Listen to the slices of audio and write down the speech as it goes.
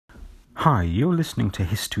Hi, you're listening to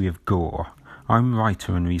History of Gore. I'm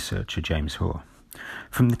writer and researcher James Hoare.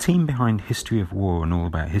 From the team behind History of War and All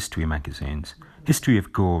About History magazines, History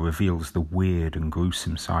of Gore reveals the weird and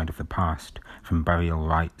gruesome side of the past, from burial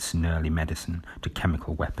rites and early medicine to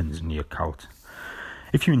chemical weapons and the occult.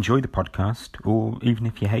 If you enjoy the podcast, or even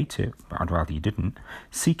if you hate it, but I'd rather you didn't,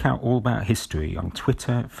 seek out All About History on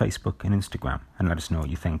Twitter, Facebook and Instagram and let us know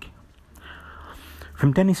what you think.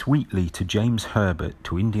 From Dennis Wheatley to James Herbert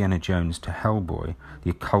to Indiana Jones to Hellboy, the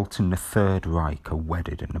occult and the Third Reich are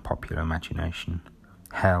wedded in the popular imagination.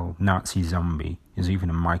 Hell, Nazi, zombie is even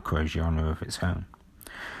a micro-genre of its own.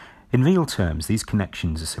 In real terms, these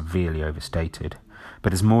connections are severely overstated,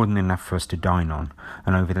 but there's more than enough for us to dine on,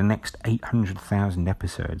 and over the next 800,000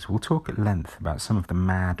 episodes we'll talk at length about some of the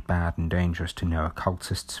mad, bad and dangerous to know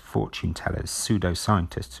occultists, fortune-tellers,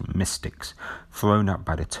 pseudo-scientists and mystics thrown up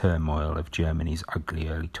by the turmoil of Germany's ugly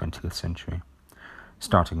early 20th century.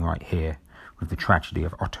 Starting right here with the tragedy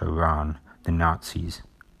of Otto Rahn, the Nazis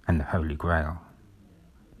and the Holy Grail.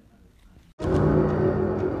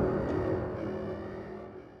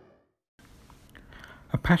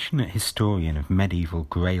 A passionate historian of medieval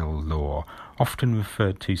Grail lore, often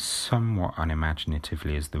referred to somewhat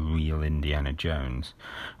unimaginatively as the real Indiana Jones,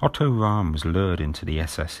 Otto Rahn was lured into the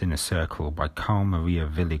SS inner circle by Carl Maria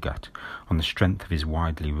Willigott on the strength of his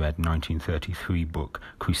widely read 1933 book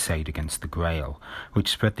Crusade Against the Grail,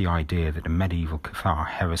 which spread the idea that the medieval Cathar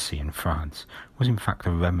heresy in France was in fact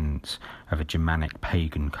the remnants of a Germanic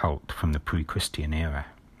pagan cult from the pre-Christian era.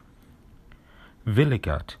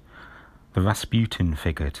 Willigott, the Rasputin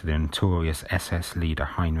figure to the notorious SS leader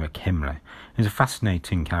Heinrich Himmler, is a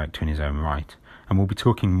fascinating character in his own right, and we'll be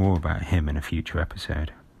talking more about him in a future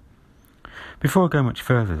episode. Before I go much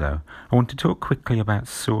further though, I want to talk quickly about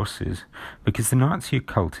sources, because the Nazi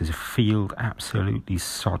occult is a field absolutely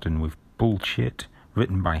sodden with bullshit,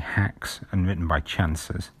 written by hacks and written by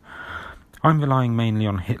chancers. I'm relying mainly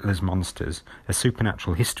on Hitler's Monsters, a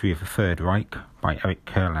supernatural history of the Third Reich by Eric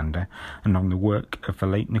Kurlander, and on the work of the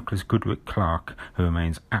late Nicholas Goodrick Clark, who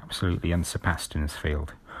remains absolutely unsurpassed in this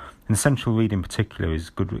field. An essential read in particular is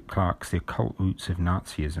Goodrick Clark's The Occult Roots of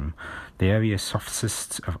Nazism, the area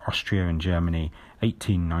sophists of Austria and Germany,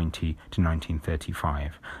 1890 to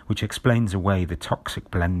 1935, which explains away the toxic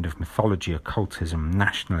blend of mythology, occultism,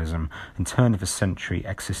 nationalism, and turn-of-the-century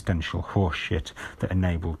existential horseshit that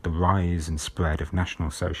enabled the rise and spread of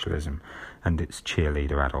National Socialism and its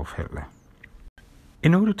cheerleader Adolf Hitler.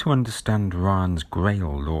 In order to understand Rahn's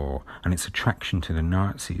Grail lore and its attraction to the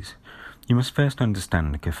Nazis, you must first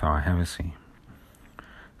understand the Cathar heresy.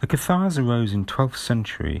 The Cathars arose in 12th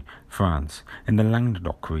century France in the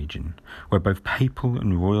Languedoc region, where both papal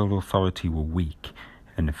and royal authority were weak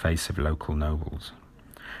in the face of local nobles.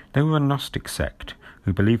 They were a Gnostic sect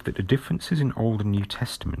who believed that the differences in Old and New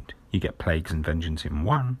Testament, you get plagues and vengeance in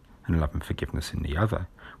one and love and forgiveness in the other,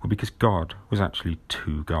 were because God was actually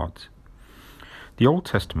two gods. The Old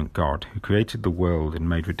Testament God, who created the world and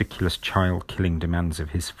made ridiculous child-killing demands of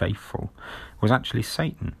his faithful, was actually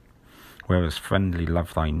Satan, whereas friendly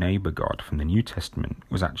love thy neighbour God from the New Testament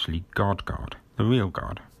was actually God, the real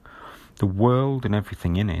God. The world and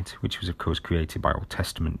everything in it, which was of course created by Old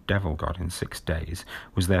Testament devil God in 6 days,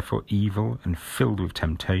 was therefore evil and filled with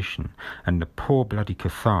temptation, and the poor bloody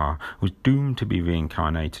Cathar was doomed to be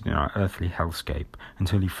reincarnated in our earthly hellscape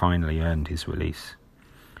until he finally earned his release.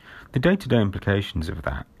 The day-to-day implications of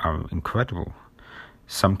that are incredible.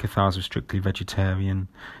 Some Cathars were strictly vegetarian,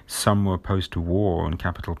 some were opposed to war and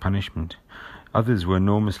capital punishment, others were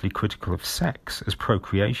enormously critical of sex, as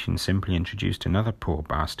procreation simply introduced another poor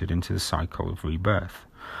bastard into the cycle of rebirth.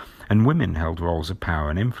 And women held roles of power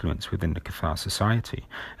and influence within the Cathar society,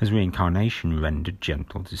 as reincarnation rendered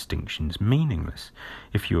gentle distinctions meaningless.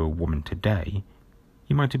 If you were a woman today,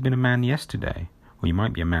 you might have been a man yesterday, or you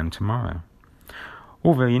might be a man tomorrow.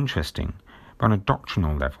 All very interesting, but on a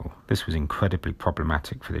doctrinal level, this was incredibly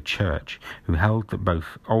problematic for the Church, who held that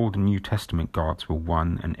both Old and New Testament gods were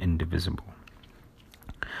one and indivisible.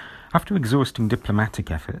 After exhausting diplomatic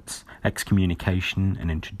efforts, excommunication and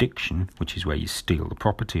interdiction, which is where you steal the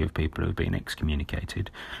property of people who have been excommunicated,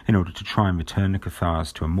 in order to try and return the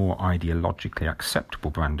Cathars to a more ideologically acceptable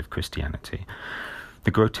brand of Christianity, the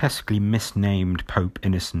grotesquely misnamed Pope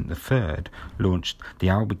Innocent III launched the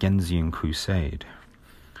Albigensian Crusade.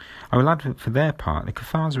 I will add that for their part, the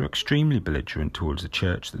Cathars were extremely belligerent towards the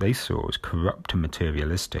Church that they saw as corrupt and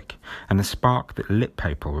materialistic, and the spark that lit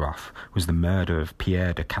papal wrath was the murder of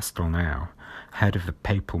Pierre de Castelnau, head of the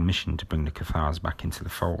papal mission to bring the Cathars back into the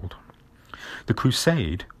fold. The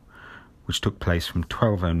Crusade, which took place from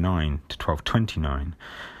 1209 to 1229,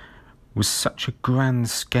 was such a grand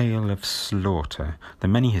scale of slaughter that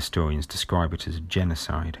many historians describe it as a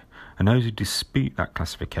genocide, and those who dispute that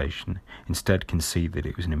classification instead concede that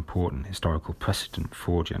it was an important historical precedent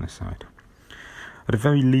for genocide. At the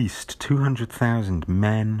very least, 200,000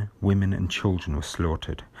 men, women and children were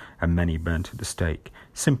slaughtered, and many burnt at the stake,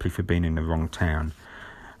 simply for being in the wrong town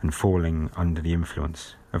and falling under the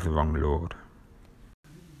influence of the wrong lord.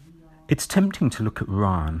 It's tempting to look at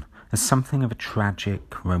Rahn as something of a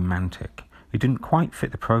tragic romantic who didn't quite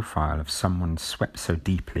fit the profile of someone swept so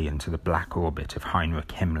deeply into the black orbit of Heinrich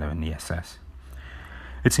Himmler and the SS.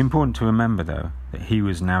 It's important to remember, though, that he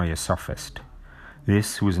was an Ariosophist.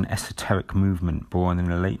 This was an esoteric movement born in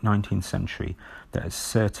the late 19th century that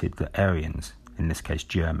asserted that Aryans, in this case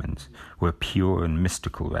Germans, were a pure and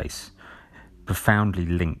mystical race, profoundly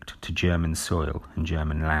linked to German soil and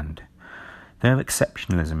German land. Their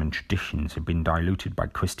exceptionalism and traditions had been diluted by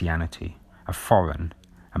Christianity, a foreign,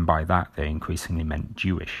 and by that they increasingly meant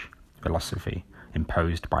Jewish, philosophy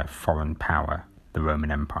imposed by a foreign power, the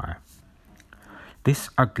Roman Empire.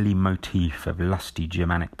 This ugly motif of lusty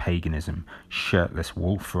Germanic paganism, shirtless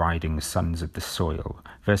wolf-riding sons of the soil,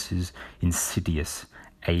 versus insidious,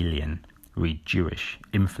 alien, read Jewish,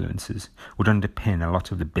 influences, would underpin a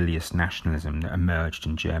lot of the bilious nationalism that emerged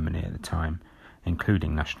in Germany at the time,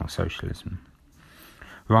 including National Socialism.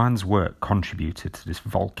 Rahn's work contributed to this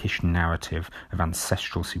Volkish narrative of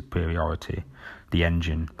ancestral superiority, the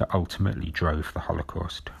engine that ultimately drove the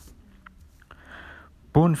Holocaust.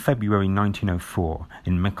 Born February 1904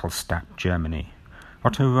 in Michelstadt, Germany,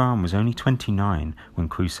 Otto Rahn was only 29 when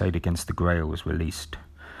Crusade Against the Grail was released,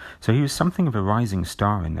 so he was something of a rising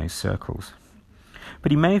star in those circles.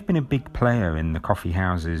 But he may have been a big player in the coffee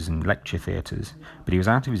houses and lecture theatres, but he was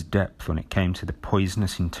out of his depth when it came to the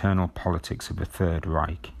poisonous internal politics of the Third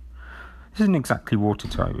Reich. This isn't exactly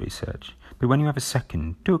watertight research, but when you have a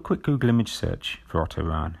second, do a quick Google image search for Otto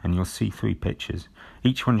Rahn and you'll see 3 pictures,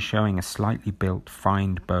 each one showing a slightly built,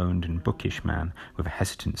 fine-boned and bookish man with a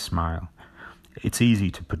hesitant smile. It's easy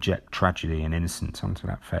to project tragedy and innocence onto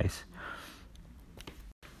that face.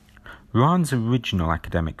 Rahn's original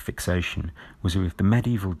academic fixation was with the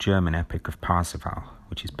medieval German epic of Parzival,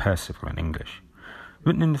 which is Percival in English.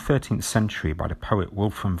 Written in the 13th century by the poet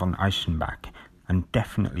Wolfram von Eichenbach, and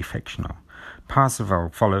definitely fictional, Parzival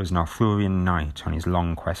follows an Arthurian knight on his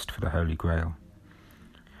long quest for the Holy Grail.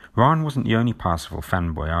 Rahn wasn't the only Parzival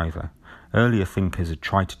fanboy either. Earlier thinkers had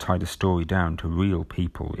tried to tie the story down to real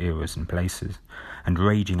people, eras and places, and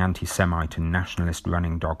raging anti-Semite and nationalist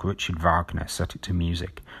running dog Richard Wagner set it to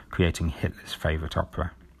music, creating Hitler's favourite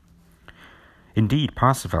opera. Indeed,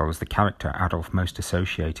 Parzival was the character Adolf most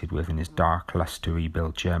associated with in his dark lust to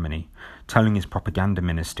rebuild Germany, telling his propaganda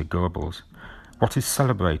minister Goebbels, "What is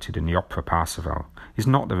celebrated in the opera Parzival is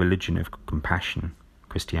not the religion of compassion,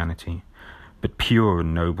 Christianity, but pure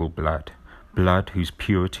and noble blood, blood whose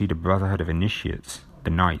purity the brotherhood of initiates, the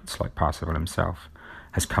knights like Parzival himself,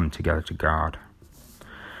 has come together to guard."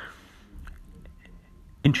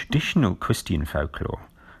 In traditional Christian folklore,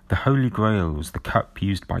 the Holy Grail was the cup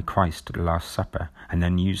used by Christ at the Last Supper and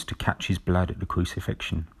then used to catch his blood at the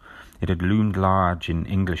crucifixion. It had loomed large in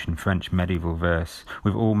English and French medieval verse,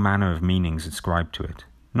 with all manner of meanings ascribed to it,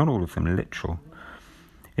 not all of them literal.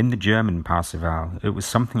 In the German Parzival, it was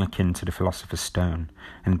something akin to the Philosopher's Stone,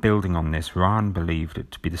 and building on this, Rahn believed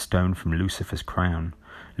it to be the stone from Lucifer's crown,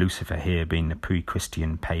 Lucifer here being the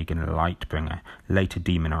pre-Christian pagan light-bringer, later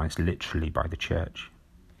demonized literally by the Church.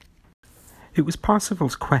 It was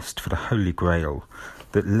Parzival's quest for the Holy Grail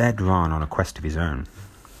that led Rahn on a quest of his own.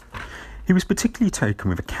 He was particularly taken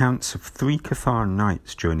with accounts of 3 Cathar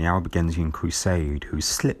knights during the Albigensian Crusade who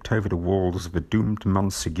slipped over the walls of a doomed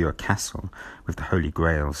Montségur castle with the Holy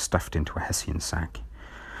Grail stuffed into a Hessian sack.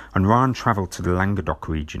 And Rahn travelled to the Languedoc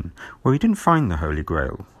region, where he didn't find the Holy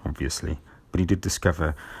Grail, obviously, but he did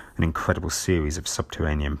discover an incredible series of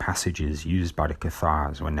subterranean passages used by the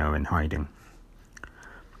Cathars when they were in hiding.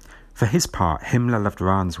 For his part, Himmler loved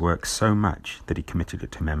Rahn's work so much that he committed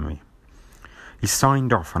it to memory. He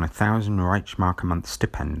signed off on a 1,000 Reichsmark a month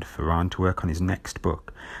stipend for Rahn to work on his next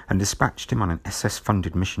book and dispatched him on an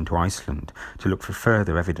SS-funded mission to Iceland to look for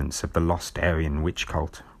further evidence of the lost Aryan witch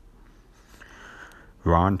cult.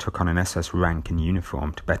 Rahn took on an SS rank and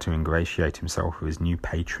uniform to better ingratiate himself with his new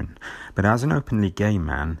patron, but as an openly gay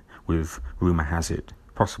man with, rumour has it,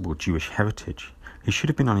 possible Jewish heritage, he should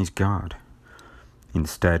have been on his guard.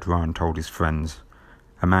 Instead, Rahn told his friends,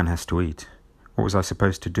 "A man has to eat. What was I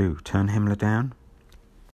supposed to do, turn Himmler down?"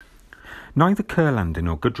 Neither Kurlander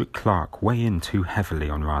nor Goodrich Clark weigh in too heavily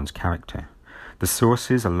on Rahn's character. The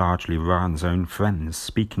sources are largely Rahne's own friends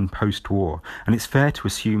speaking post-war, and it's fair to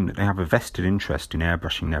assume that they have a vested interest in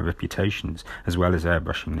airbrushing their reputations as well as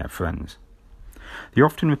airbrushing their friends. The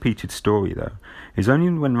often repeated story, though, is only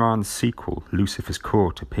when Rahne's sequel, Lucifer's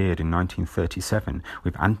Court, appeared in 1937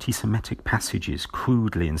 with anti-Semitic passages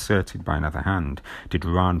crudely inserted by another hand, did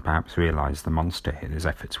Rahne perhaps realise the monster his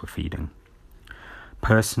efforts were feeding.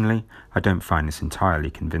 Personally, I don't find this entirely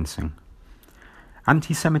convincing.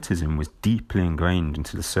 Anti-Semitism was deeply ingrained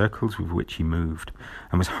into the circles with which he moved,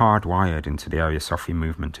 and was hardwired into the Arya Sophia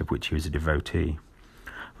movement of which he was a devotee.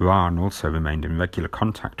 Rahne also remained in regular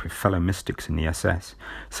contact with fellow mystics in the SS,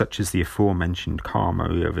 such as the aforementioned Karl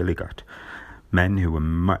Maria Willigott, men who were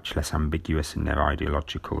much less ambiguous in their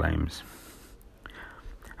ideological aims.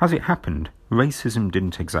 As it happened, racism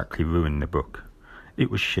didn't exactly ruin the book.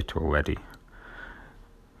 It was shit already.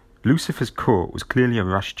 Lucifer's Court was clearly a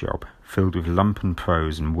rush job, filled with lumpen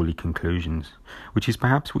prose and woolly conclusions, which is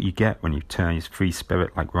perhaps what you get when you turn his free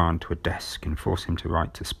spirit like Rahne to a desk and force him to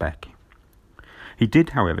write to spec. He did,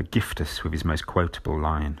 however, gift us with his most quotable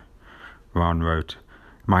line. Rahne wrote,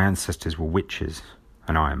 "My ancestors were witches,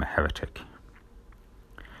 and I am a heretic."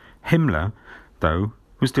 Himmler, though,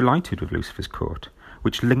 was delighted with Lucifer's Court,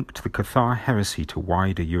 which linked the Cathar heresy to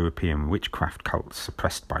wider European witchcraft cults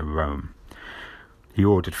suppressed by Rome. He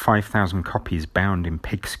ordered 5,000 copies bound in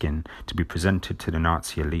pigskin to be presented to the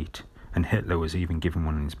Nazi elite, and Hitler was even given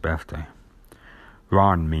one on his birthday.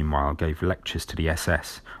 Rahne, meanwhile, gave lectures to the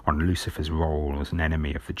SS on Lucifer's role as an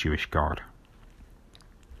enemy of the Jewish God.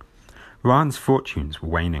 Rahne's fortunes were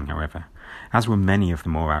waning, however, as were many of the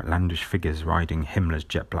more outlandish figures riding Himmler's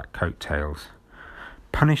jet-black coattails.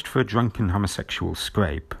 Punished for a drunken homosexual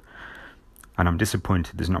scrape, and I'm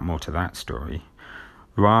disappointed there's not more to that story,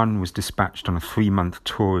 Rahne was dispatched on a 3-month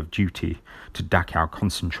tour of duty to Dachau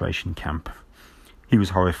concentration camp. He was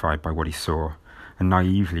horrified by what he saw, and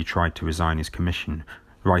naively tried to resign his commission,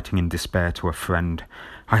 writing in despair to a friend,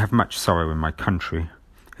 "I have much sorrow in my country.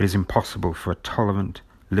 It is impossible for a tolerant,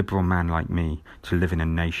 liberal man like me to live in a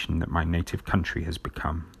nation that my native country has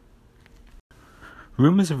become."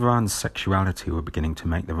 Rumours of Rahne's sexuality were beginning to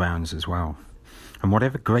make the rounds as well, and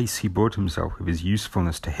whatever grace he brought himself with his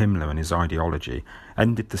usefulness to Himmler and his ideology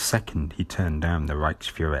ended the second he turned down the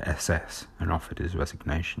Reichsfuhrer SS and offered his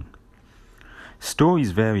resignation.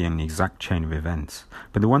 Stories vary on the exact chain of events,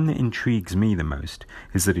 but the one that intrigues me the most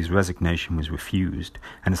is that his resignation was refused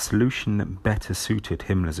and a solution that better suited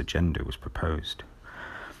Himmler's agenda was proposed.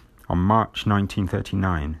 On March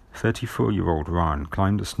 1939, 34-year-old Rahne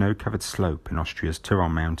climbed a snow-covered slope in Austria's Tyrol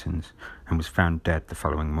Mountains and was found dead the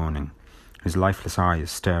following morning, his lifeless eyes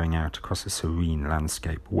staring out across a serene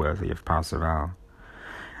landscape worthy of Parzival.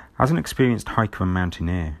 As an experienced hiker and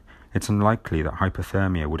mountaineer, it's unlikely that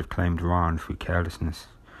hypothermia would have claimed Rahne through carelessness.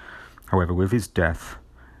 However, with his death,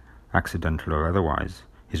 accidental or otherwise,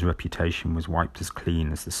 his reputation was wiped as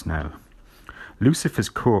clean as the snow. Lucifer's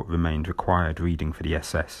Court remained required reading for the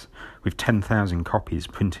SS, with 10,000 copies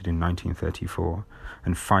printed in 1934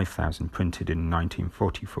 and 5,000 printed in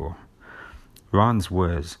 1944. Rahne's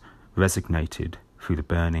words resonated through the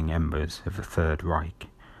burning embers of the Third Reich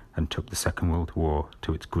and took the Second World War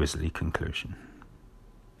to its grisly conclusion.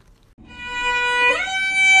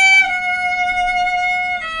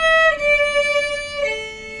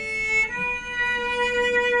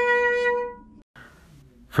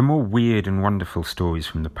 For more weird and wonderful stories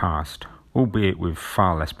from the past, albeit with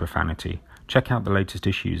far less profanity, check out the latest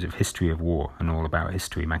issues of History of War and All About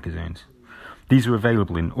History magazines. These are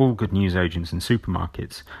available in all good newsagents and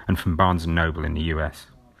supermarkets and from Barnes & Noble in the US.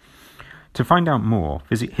 To find out more,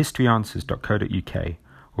 visit historyanswers.co.uk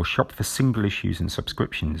or shop for single issues and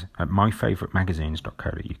subscriptions at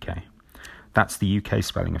myfavouritemagazines.co.uk. That's the UK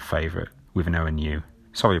spelling of favourite with an O and U.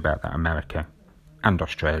 Sorry about that, America and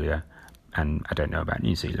Australia, and I don't know about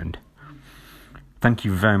New Zealand. Thank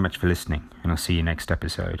you very much for listening, and I'll see you next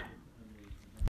episode.